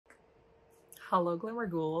Hello Glamour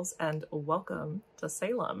Ghouls and welcome to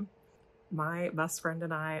Salem. My best friend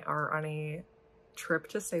and I are on a trip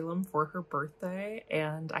to Salem for her birthday,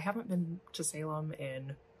 and I haven't been to Salem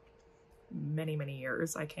in many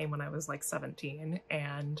years. I came when I was like 17,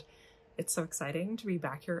 and it's so exciting to be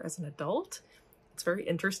back here as an adult. It's very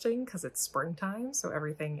interesting because it's springtime, so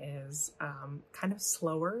everything is kind of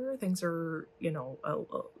slower. Things are,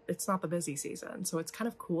 it's not the busy season, so it's kind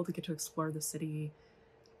of cool to get to explore the city.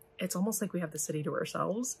 It's almost like we have the city to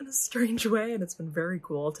ourselves in a strange way, and it's been very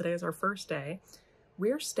cool. Today is our first day.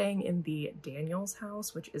 We're staying in the Daniels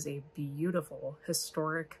house, which is a beautiful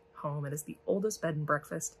historic home. It is the oldest bed and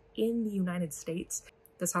breakfast in the United States.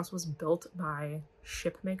 This house was built by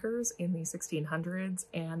ship makers in the 1600s,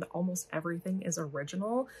 and almost everything is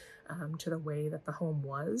original to the way that the home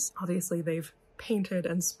was. Obviously, they've painted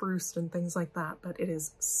and spruced and things like that, but it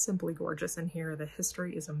is simply gorgeous in here. The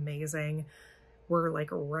history is amazing. We're like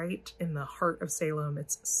right in the heart of Salem.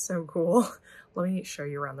 It's so cool. Let me show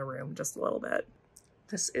you around the room just a little bit.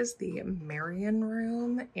 This is the Marion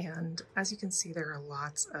room, and as you can see, there are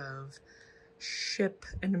lots of ship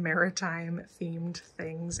and maritime themed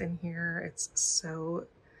things in here. It's so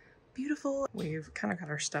beautiful. We've kind of got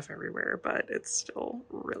our stuff everywhere, but it's still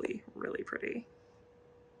really pretty.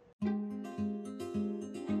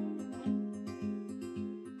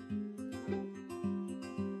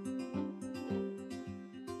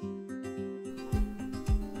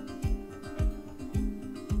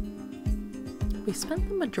 We spent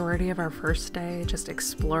the majority of our first day just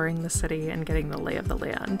exploring the city and getting the lay of the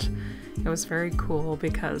land. It was very cool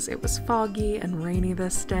because it was foggy and rainy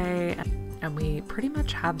this day, and we pretty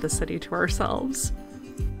much had the city to ourselves.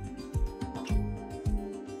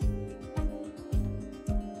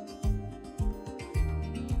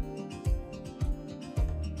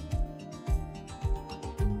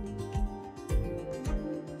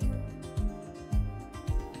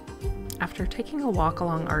 After taking a walk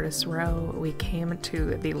along Artist's Row, we came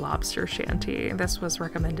to the Lobster Shanty. This was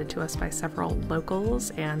recommended to us by several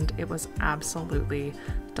locals, and it was absolutely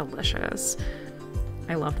delicious.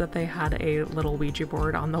 I love that they had a little Ouija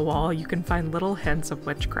board on the wall. You can find little hints of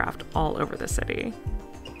witchcraft all over the city.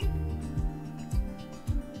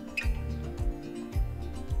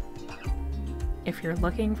 If you're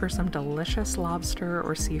looking for some delicious lobster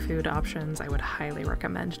or seafood options, I would highly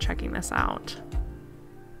recommend checking this out.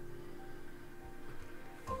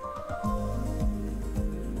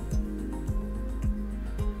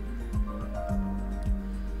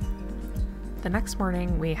 The next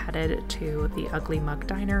morning, we headed to the Ugly Mug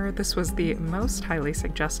Diner. This was the most highly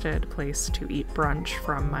suggested place to eat brunch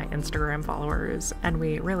from my Instagram followers, and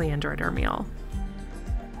we really enjoyed our meal.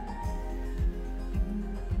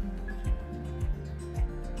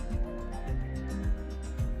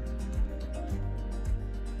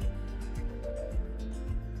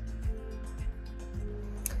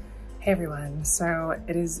 Hey everyone, so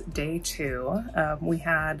it is day 2. We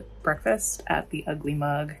had breakfast at the Ugly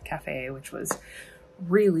Mug Cafe, which was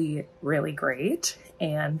really great,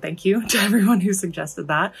 and thank you to everyone who suggested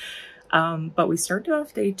that. But we started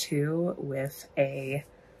off day 2 with a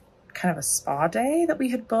kind of a spa day that we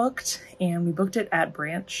had booked, and we booked it at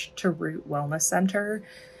Branch to Root Wellness Center.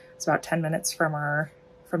 It's about 10 minutes from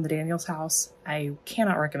the Daniels house. I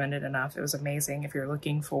cannot recommend it enough. It was amazing. If you're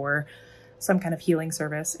looking for some kind of healing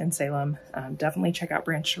service in Salem, definitely check out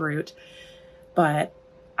Branch to Root. But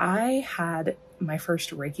I had my first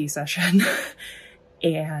Reiki session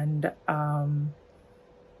and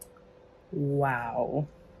wow.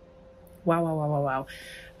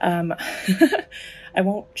 I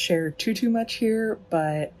won't share too much here,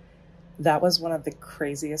 but that was one of the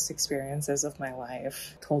craziest experiences of my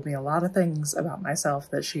life. Told me a lot of things about myself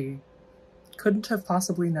that she couldn't have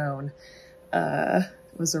possibly known.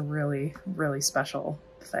 It was a really special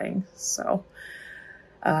thing. So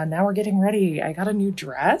now we're getting ready. I got a new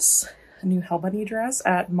dress, a new Hell Bunny dress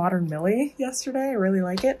at Modern Millie yesterday. I really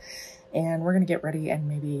like it. And we're gonna get ready and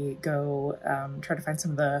maybe go try to find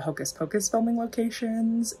some of the Hocus Pocus filming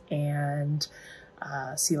locations and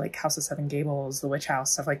see like House of Seven Gables, the Witch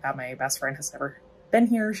House, stuff like that. My best friend has never been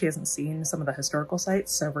here. She hasn't seen some of the historical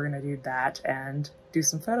sites, so we're gonna do that and do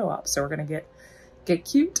some photo ops. So we're gonna get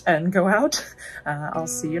cute and go out. I'll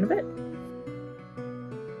see you in a bit.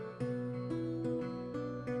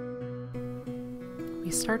 We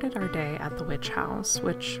started our day at the Witch House,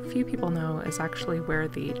 which few people know is actually where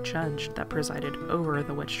the judge that presided over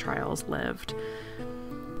the witch trials lived.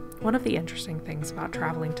 One of the interesting things about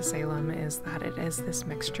traveling to Salem is that it is this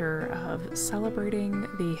mixture of celebrating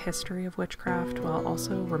the history of witchcraft while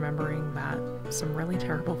also remembering that some really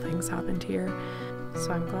terrible things happened here.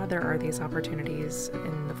 So I'm glad there are these opportunities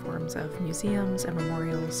in the form forms of museums and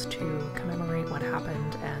memorials to commemorate what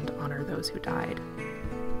happened and honor those who died.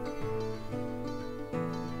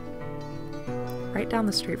 Right down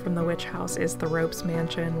the street from the witch house is the Ropes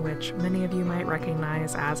Mansion, which many of you might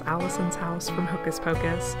recognize as Allison's house from Hocus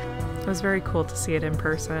Pocus. It was very cool to see it in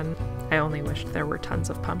person. I only wished there were tons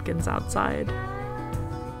of pumpkins outside.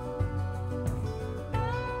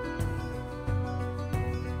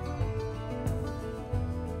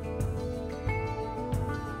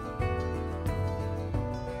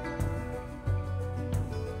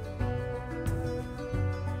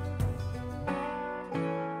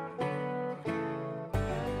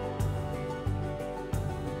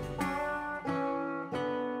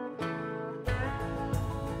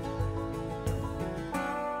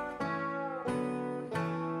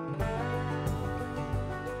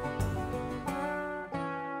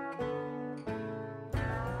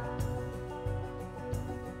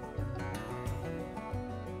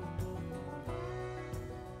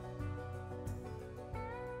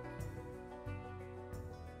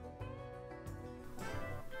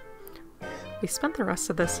 We spent the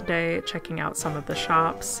rest of this day checking out some of the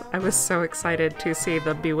shops. I was so excited to see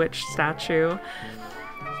the Bewitched statue.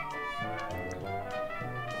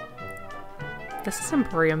 This is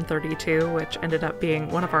Emporium 32, which ended up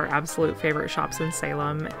being one of our absolute favorite shops in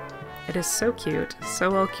Salem. It is so cute,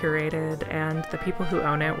 so well curated, and the people who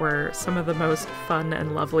own it were some of the most fun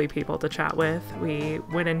and lovely people to chat with. We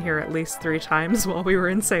went in here at least 3 times while we were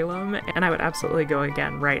in Salem, and I would absolutely go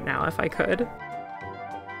again right now if I could.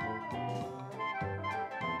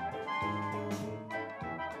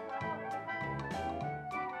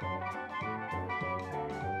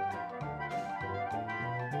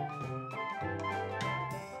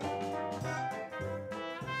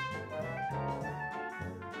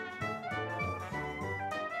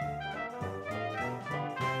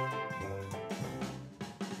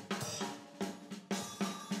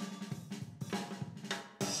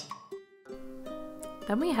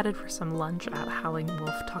 Then we headed for some lunch at Howling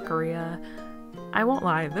Wolf Taqueria. I won't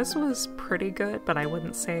lie, this was pretty good, but I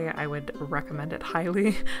wouldn't say I would recommend it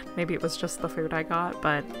highly. Maybe it was just the food I got,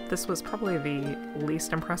 but this was probably the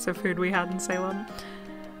least impressive food we had in Salem.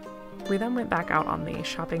 We then went back out on the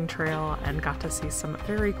shopping trail and got to see some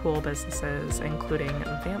very cool businesses, including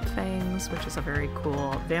Vamp Fangs, which is a very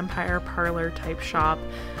cool vampire parlor type shop.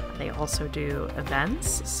 They also do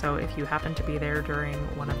events, so if you happen to be there during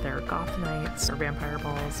one of their goth nights or vampire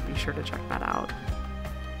balls, be sure to check that out.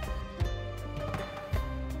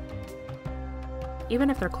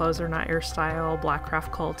 Even if their clothes are not your style,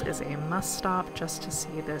 Blackcraft Cult is a must-stop just to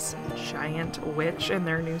see this giant witch in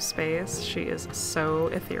their new space. She is so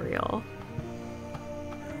ethereal.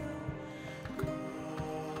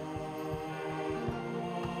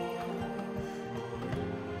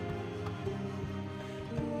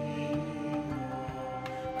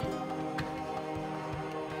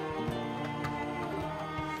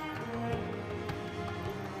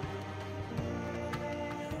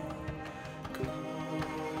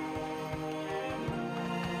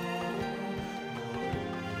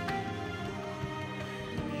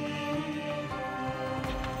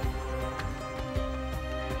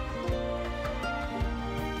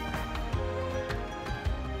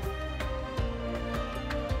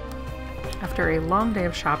 After a long day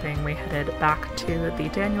of shopping, we headed back to the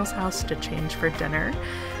Daniels house to change for dinner,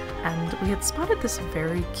 and we had spotted this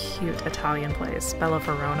very cute Italian place, Bella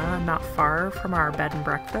Verona, not far from our bed and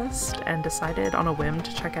breakfast, and decided on a whim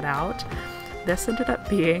to check it out. This ended up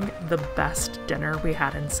being the best dinner we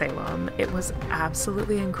had in Salem. It was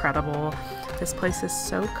absolutely incredible. This place is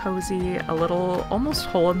so cozy, a little almost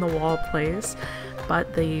hole-in-the-wall place,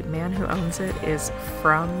 but the man who owns it is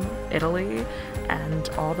from Italy, and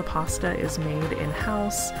all the pasta is made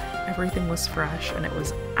in-house. Everything was fresh, and it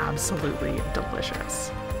was absolutely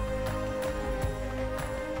delicious.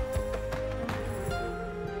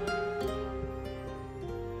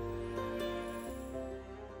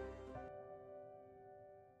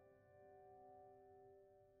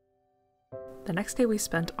 The next day we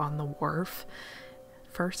spent on the wharf,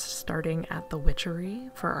 first starting at the Witchery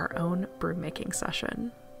for our own brew making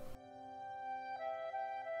session.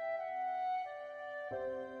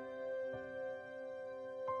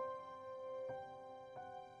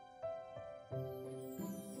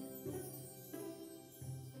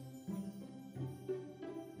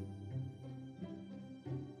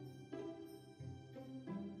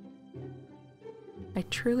 I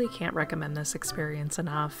truly can't recommend this experience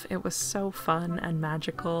enough. It was so fun and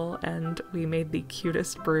magical, and we made the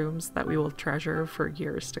cutest brooms that we will treasure for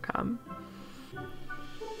years to come.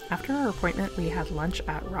 After our appointment, we had lunch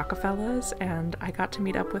at Rockefeller's, and I got to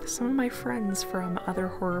meet up with some of my friends from other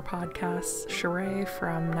horror podcasts, Sheree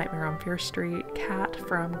from Nightmare on Fear Street, Kat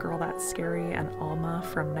from Girl That's Scary, and Alma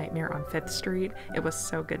from Nightmare on 5th Street. It was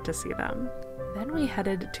so good to see them. Then we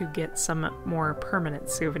headed to get some more permanent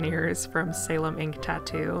souvenirs from Salem Ink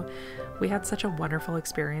Tattoo. We had such a wonderful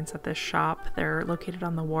experience at this shop. They're located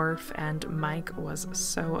on the wharf, and Mike was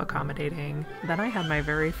so accommodating. Then I had my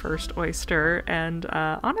very first oyster, and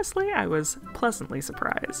honestly, I was pleasantly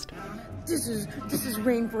surprised. This is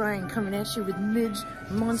Rain Brian coming at you with Midge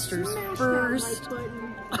Munster's first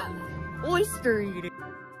oyster eating.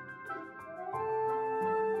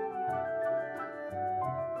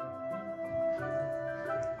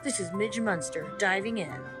 This is Midge Munster diving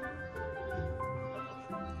in.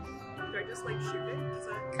 Do I just like shoot it? Is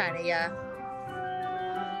that... Kinda, yeah.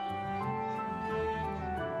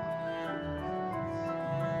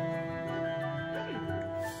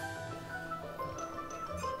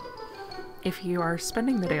 If you are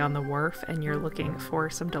spending the day on the wharf and you're looking for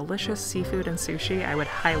some delicious seafood and sushi, I would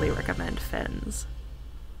highly recommend Finn's.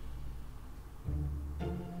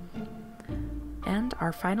 And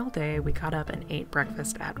our final day, we got up and ate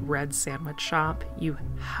breakfast at Red's Sandwich Shop. You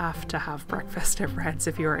have to have breakfast at Red's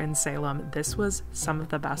if you are in Salem. This was some of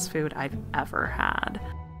the best food I've ever had.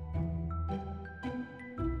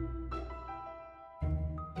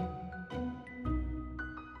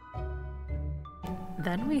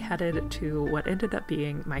 Then we headed to what ended up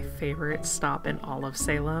being my favorite stop in all of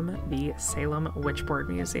Salem, the Salem Witchboard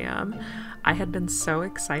Museum. I had been so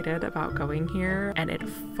excited about going here, and it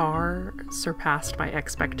far surpassed my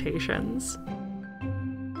expectations.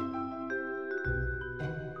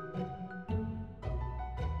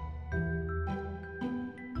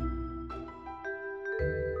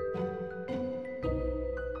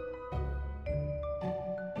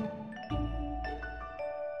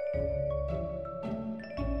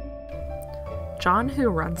 John, who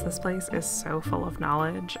runs this place, is so full of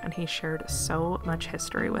knowledge, and he shared so much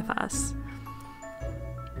history with us,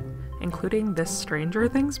 including this Stranger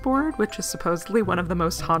Things board, which is supposedly one of the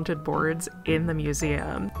most haunted boards in the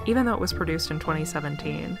museum, even though it was produced in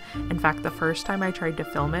 2017. In fact, the first time I tried to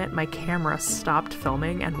film it, my camera stopped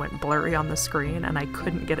filming and went blurry on the screen, and I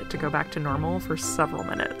couldn't get it to go back to normal for several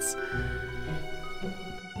minutes.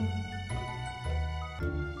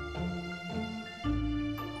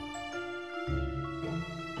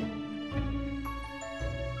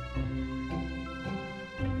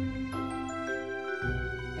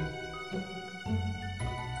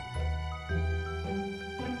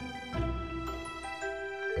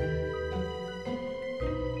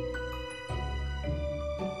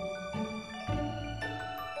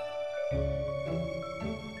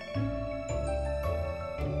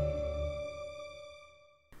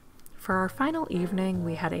 For our final evening,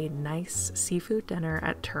 we had a nice seafood dinner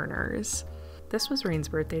at Turner's. This was Rain's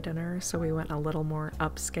birthday dinner, so we went a little more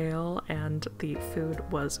upscale, and the food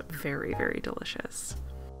was very, very delicious.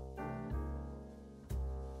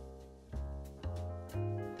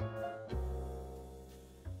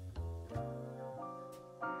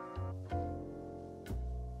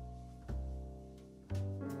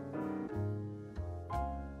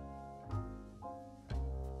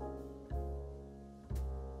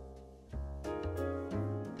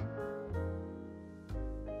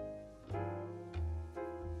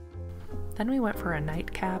 Then we went for a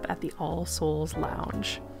nightcap at the All Souls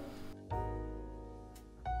Lounge.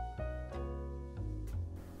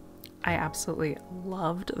 I absolutely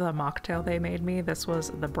loved the mocktail they made me. This was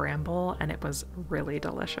the Bramble, and it was really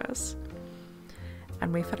delicious.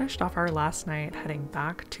 And we finished off our last night heading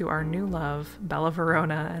back to our new love, Bella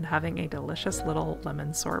Verona, and having a delicious little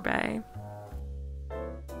lemon sorbet.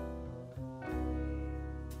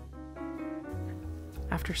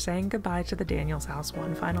 After saying goodbye to the Daniels house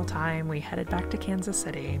one final time, we headed back to Kansas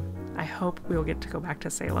City. I hope we'll get to go back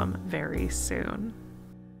to Salem very soon.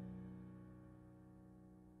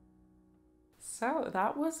 So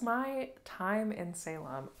that was my time in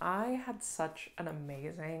Salem. I had such an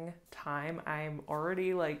amazing time. I'm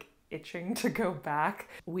already itching to go back.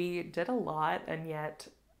 We did a lot, and yet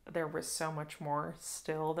there was so much more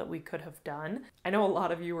still that we could have done. I know a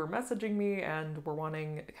lot of you were messaging me and were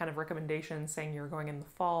wanting kind of recommendations, saying you're going in the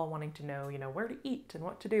fall, wanting to know, where to eat and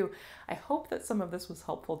what to do. I hope that some of this was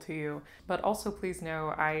helpful to you, but also please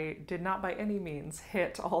know I did not by any means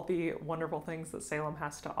hit all the wonderful things that Salem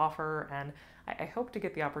has to offer, and I I hope to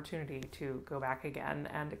get the opportunity to go back again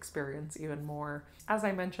and experience even more. As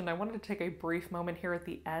I mentioned, I wanted to take a brief moment here at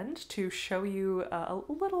the end to show you a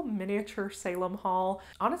little miniature Salem haul.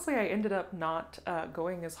 Honestly, I ended up not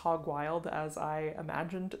going as hog wild as I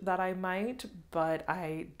imagined that I might, but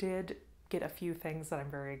I did get a few things that I'm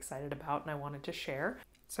very excited about and I wanted to share.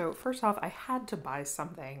 So first off, I had to buy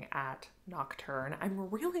something at Nocturne. I'm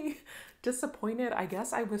really disappointed. I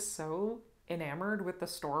guess I was so enamored with the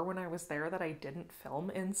store when I was there that I didn't film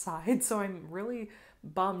inside. So I'm really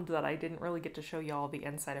bummed that I didn't really get to show y'all the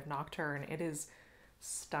inside of Nocturne. It is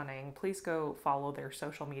stunning. Please go follow their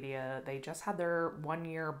social media. They just had their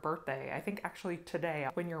 1-year birthday. I think actually today,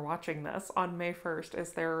 when you're watching this, on May 1st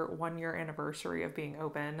is their 1-year anniversary of being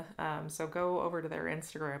open. So go over to their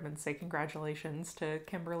Instagram and say congratulations to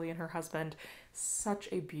Kimberly and her husband. Such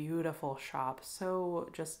a beautiful shop. So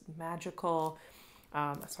just magical.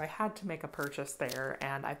 So I had to make a purchase there,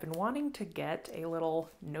 and I've been wanting to get a little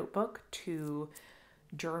notebook to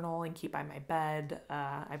journal and keep by my bed.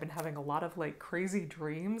 I've been having a lot of like crazy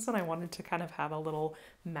dreams, and I wanted to kind of have a little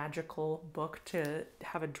magical book to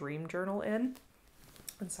have a dream journal in.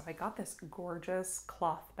 And so I got this gorgeous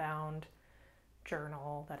cloth bound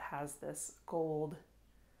journal that has this gold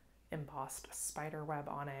embossed spider web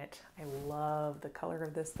on it. I love the color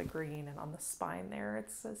of this, the green, and on the spine there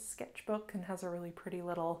it's a sketchbook and has a really pretty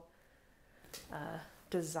little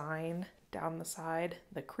design down the side.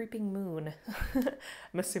 The Creeping Moon.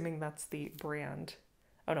 I'm assuming that's the brand.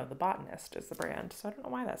 Oh no, The Botanist is the brand. So I don't know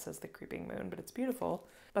why that says The Creeping Moon, but it's beautiful.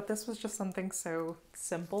 But this was just something so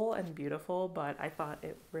simple and beautiful, but I thought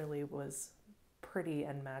it really was pretty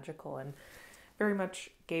and magical and very much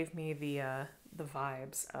gave me the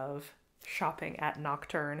vibes of shopping at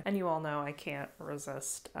Nocturne. And you all know I can't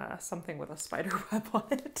resist something with a spider web on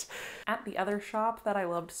it. At the other shop that I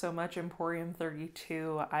loved so much, Emporium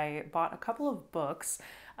 32, I bought a couple of books.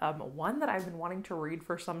 One that I've been wanting to read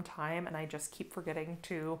for some time and I just keep forgetting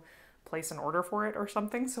to place an order for it or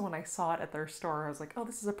something. So when I saw it at their store, I was like, oh,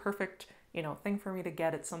 this is a perfect thing for me to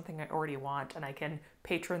get. It's something I already want and I can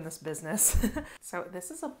patron this business. So this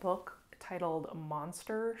is a book titled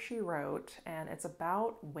Monster, she wrote, and it's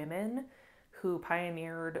about women who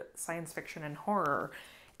pioneered science fiction and horror.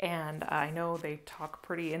 And I know they talk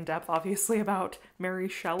pretty in depth, obviously, about Mary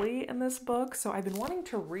Shelley in this book. So I've been wanting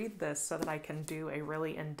to read this so that I can do a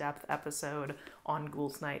really in-depth episode on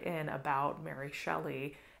Ghouls Night In about Mary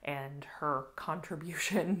Shelley and her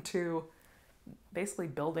contribution to basically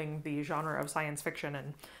building the genre of science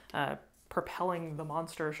fiction and propelling the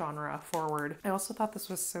monster genre forward. I also thought this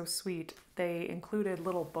was so sweet. They included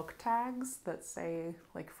little book tags that say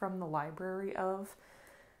like from the library of,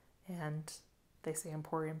 and they say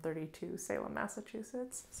Emporium 32, Salem,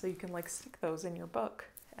 Massachusetts. So you can like stick those in your book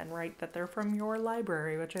and write that they're from your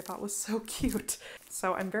library, which I thought was so cute.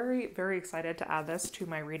 So I'm very, very excited to add this to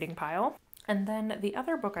my reading pile. And then the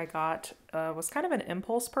other book I got was kind of an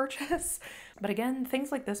impulse purchase. But again,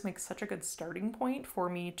 things like this make such a good starting point for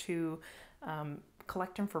me to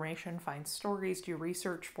collect information, find stories, do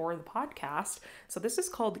research for the podcast. So this is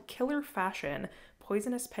called Killer Fashion: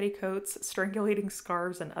 Poisonous Petticoats, Strangulating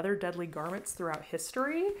Scarves, and Other Deadly Garments Throughout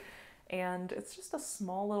History. And it's just a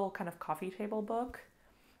small little kind of coffee table book,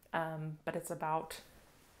 but it's about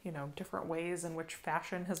different ways in which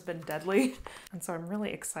fashion has been deadly. And so I'm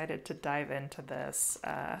really excited to dive into this.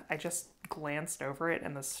 I just glanced over it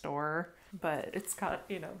in the store, but it's got,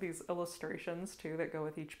 these illustrations too that go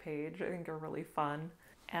with each page. I think are really fun.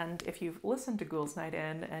 And if you've listened to Ghouls Night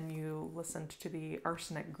In and you listened to the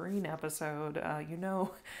Arsenic Green episode, you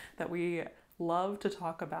know that we love to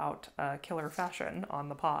talk about killer fashion on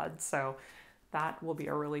the pod. So that will be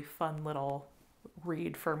a really fun little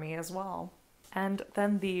read for me as well. And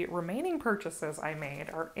then the remaining purchases I made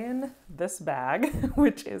are in this bag,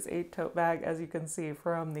 which is a tote bag, as you can see,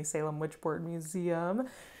 from the Salem Witchboard Museum,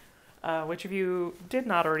 which if you did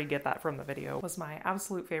not already get that from the video, was my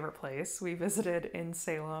absolute favorite place we visited in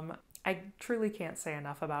Salem. I truly can't say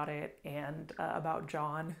enough about it and about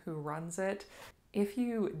John, who runs it. If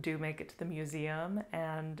you do make it to the museum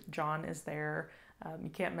and John is there,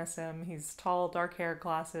 you can't miss him. He's tall, dark hair,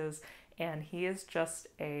 glasses, and he is just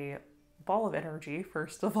a ball of energy.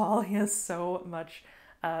 First of all, he has so much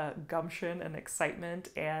gumption and excitement,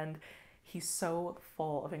 and he's so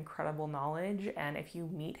full of incredible knowledge. And if you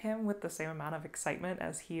meet him with the same amount of excitement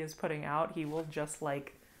as he is putting out, he will just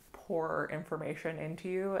like pour information into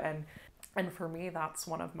you. And for me, that's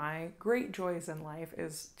one of my great joys in life,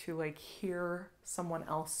 is to like hear someone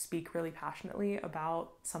else speak really passionately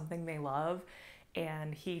about something they love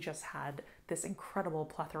and he just had this incredible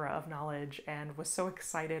plethora of knowledge and was so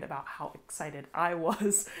excited about how excited I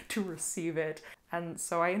was to receive it. And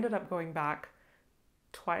so I ended up going back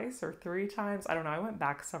twice or three times. I don't know. I went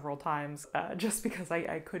back several times just because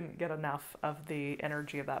I couldn't get enough of the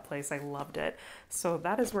energy of that place. I loved it. So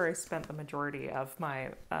that is where I spent the majority of my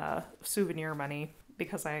souvenir money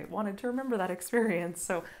because I wanted to remember that experience.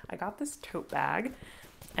 So I got this tote bag,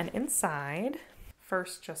 and inside,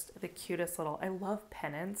 first, just the cutest little, I love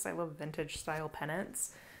pennants. I love vintage style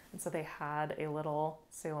pennants. And so they had a little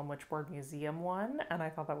Salem Witchboard Museum one, and I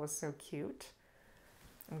thought that was so cute.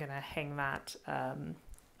 I'm gonna hang that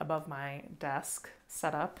above my desk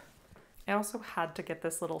setup. I also had to get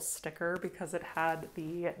this little sticker because it had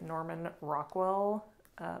the Norman Rockwell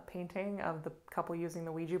painting of the couple using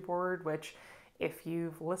the Ouija board, which if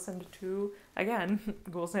you've listened to, again,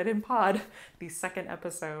 Ghouls Night in Pod, the second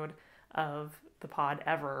episode of the pod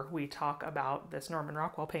ever, we talk about this Norman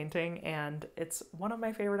Rockwell painting, and it's one of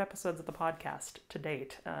my favorite episodes of the podcast to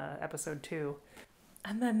date, episode 2.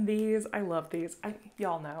 And then these, I love these.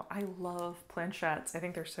 Y'all know, I love planchettes. I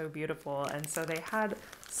think they're so beautiful. And so they had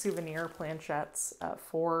souvenir planchettes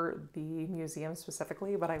for the museum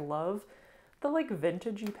specifically, but I love the like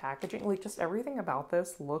vintagey packaging. Like just everything about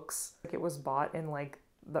this looks like it was bought in like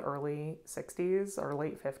the early 60s or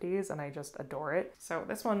late 50s, and I just adore it. So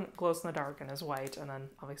this one glows in the dark and is white, and then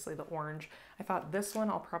obviously the orange. I thought this one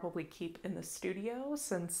I'll probably keep in the studio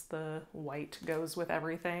since the white goes with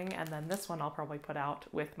everything, and then this one I'll probably put out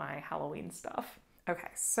with my Halloween stuff.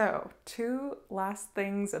 Okay, so 2 last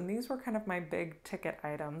things, and these were kind of my big ticket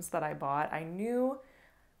items that I bought. I knew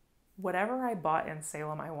whatever I bought in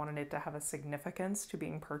Salem, I wanted it to have a significance to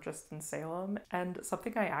being purchased in Salem, and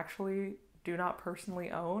something I actually do not personally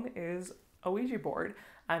own is a Ouija board.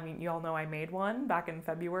 I mean, you all know I made one back in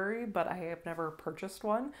February, but I have never purchased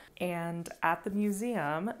one. And at the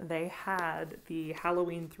museum, they had the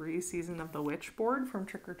Halloween 3 Season of the Witch board from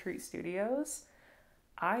Trick or Treat Studios.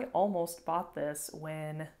 I almost bought this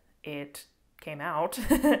when it came out,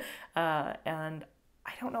 and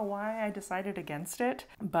I don't know why I decided against it,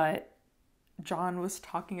 but John was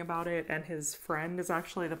talking about it, and his friend is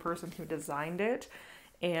actually the person who designed it,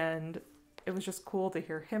 and it was just cool to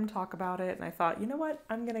hear him talk about it, and I thought, you know what,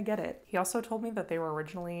 I'm gonna get it. He also told me that they were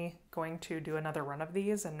originally going to do another run of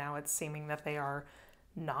these, and now it's seeming that they are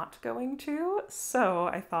not going to, so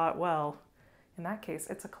I thought, well, in that case,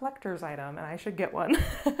 it's a collector's item, and I should get one.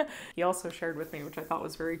 He also shared with me, which I thought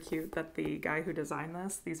was very cute, that the guy who designed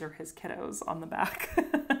this, these are his kiddos on the back.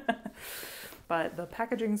 But the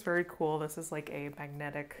packaging's very cool. This is like a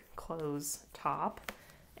magnetic close top.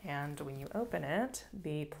 And when you open it,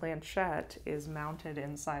 the planchette is mounted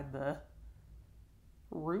inside the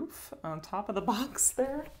roof on top of the box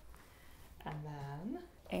there.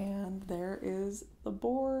 And there is the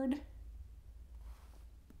board.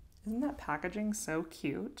 Isn't that packaging so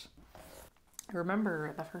cute? I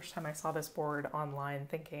remember the first time I saw this board online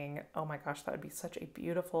thinking, oh my gosh, that would be such a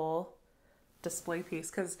beautiful display piece.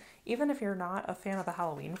 Because even if you're not a fan of the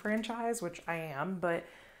Halloween franchise, which I am, but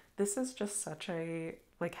this is just such a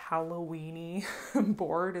like Halloween-y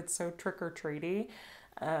board. It's so trick-or-treaty,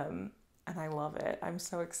 and I love it. I'm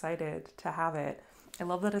so excited to have it. I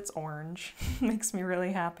love that it's orange. Makes me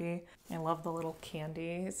really happy. I love the little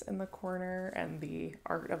candies in the corner and the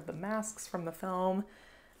art of the masks from the film.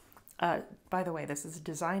 By the way, this is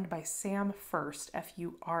designed by Sam Furst.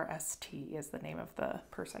 F-U-R-S-T is the name of the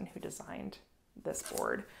person who designed this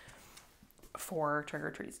board for Trick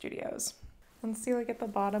or Treat Studios. And see, like at the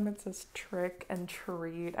bottom it says trick and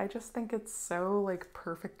treat. I just think it's so like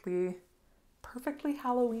perfectly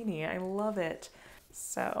Halloween-y. I love it.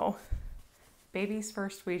 So, baby's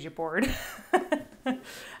first Ouija board.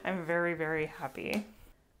 I'm very, very happy.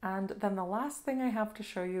 And then the last thing I have to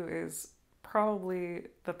show you is probably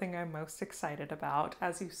the thing I'm most excited about.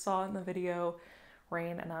 As you saw in the video,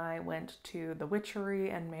 Rain and I went to the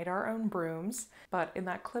witchery and made our own brooms, but in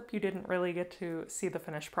that clip you didn't really get to see the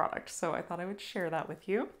finished product, so I thought I would share that with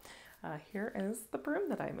you. Here is the broom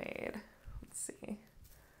that I made. Let's see.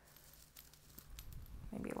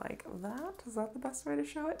 Maybe like that? Is that the best way to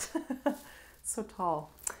show it? So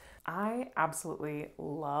tall. I absolutely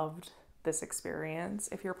loved this experience.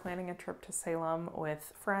 If you're planning a trip to Salem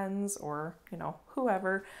with friends or, you know,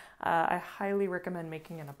 whoever, I highly recommend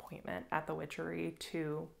making an appointment at the witchery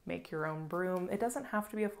to make your own broom. It doesn't have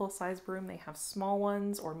to be a full-size broom. They have small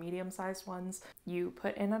ones or medium-sized ones. You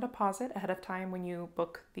put in a deposit ahead of time when you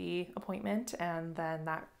book the appointment, and then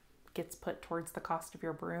that gets put towards the cost of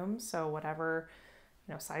your broom. So whatever,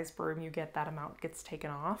 size broom you get, that amount gets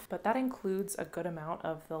taken off. But that includes a good amount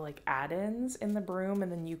of the like add-ins in the broom,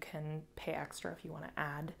 and then you can pay extra if you want to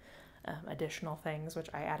add additional things, which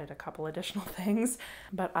I added a couple additional things.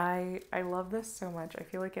 But I love this so much. I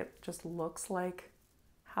feel like it just looks like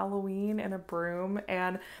Halloween in a broom,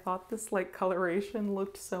 and I thought this like coloration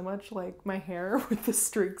looked so much like my hair with the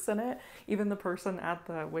streaks in it. Even the person at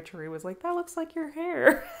the witchery was like, that looks like your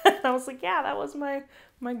hair. And I was like, yeah, that was my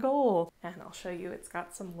goal. And I'll show you, it's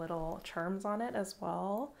got some little charms on it as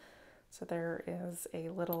well. So there is a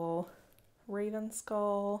little raven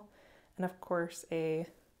skull, and of course I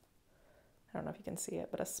don't know if you can see it,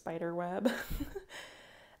 but a spider web.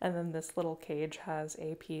 And then this little cage has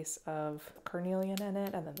a piece of carnelian in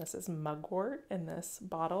it, and then this is mugwort in this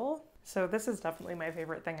bottle. So this is definitely my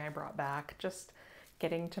favorite thing I brought back. Just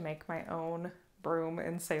getting to make my own broom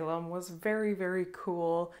in Salem was very, very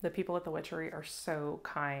cool. The people at the witchery are so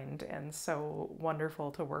kind and so wonderful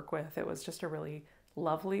to work with. It was just a really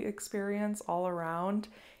lovely experience all around.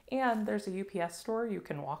 And there's a UPS store you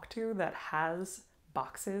can walk to that has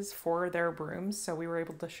boxes for their brooms, so we were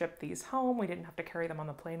able to ship these home. We didn't have to carry them on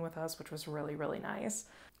the plane with us, which was really, really nice.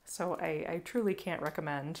 So I truly can't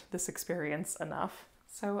recommend this experience enough.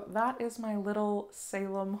 So that is my little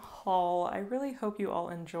Salem haul. I really hope you all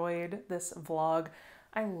enjoyed this vlog.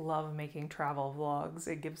 I love making travel vlogs.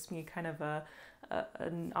 It gives me kind of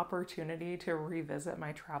an opportunity to revisit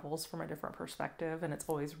my travels from a different perspective, and it's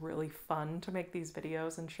always really fun to make these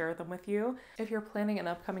videos and share them with you. If you're planning an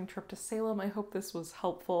upcoming trip to Salem, I hope this was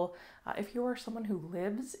helpful. If you are someone who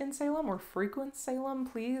lives in Salem or frequents Salem,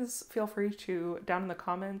 please feel free to, down in the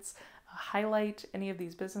comments, highlight any of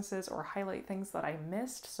these businesses or highlight things that I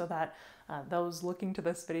missed, so that those looking to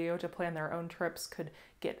this video to plan their own trips could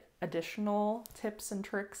get additional tips and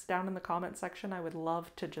tricks down in the comment section. I would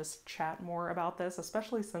love to just chat more about this,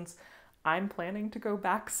 especially since I'm planning to go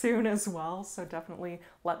back soon as well. So definitely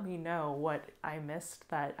let me know what I missed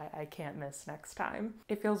that I can't miss next time.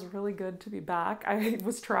 It feels really good to be back. I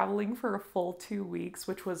was traveling for a full 2 weeks,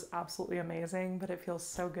 which was absolutely amazing, but it feels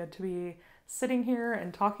so good to be sitting here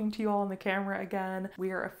and talking to you all on the camera again.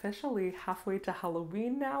 We are officially halfway to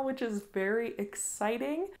Halloween now, which is very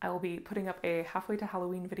exciting. I will be putting up a halfway to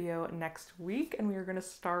Halloween video next week, and we are going to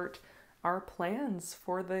start our plans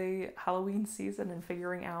for the Halloween season and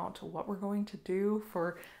figuring out what we're going to do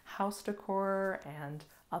for house decor and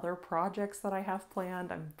other projects that I have planned.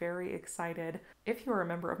 I'm very excited. If you're a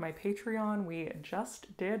member of my Patreon, we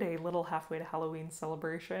just did a little halfway to Halloween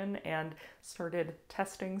celebration and started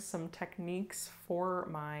testing some techniques for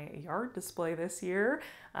my yard display this year.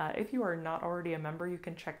 If you are not already a member, you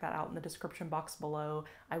can check that out in the description box below.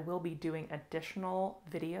 I will be doing additional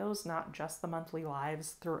videos, not just the monthly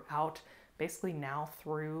lives, throughout basically now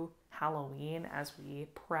through Halloween as we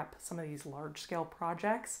prep some of these large-scale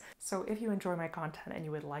projects. So if you enjoy my content and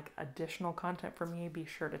you would like additional content from me, be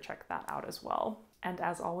sure to check that out as well. And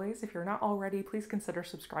as always, if you're not already, please consider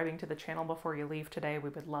subscribing to the channel before you leave today. We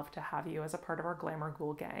would love to have you as a part of our Glamour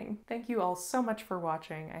Ghoul gang. Thank you all so much for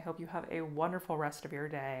watching. I hope you have a wonderful rest of your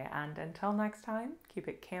day, and until next time, keep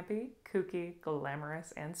it campy, kooky,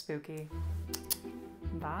 glamorous, and spooky.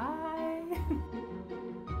 Bye!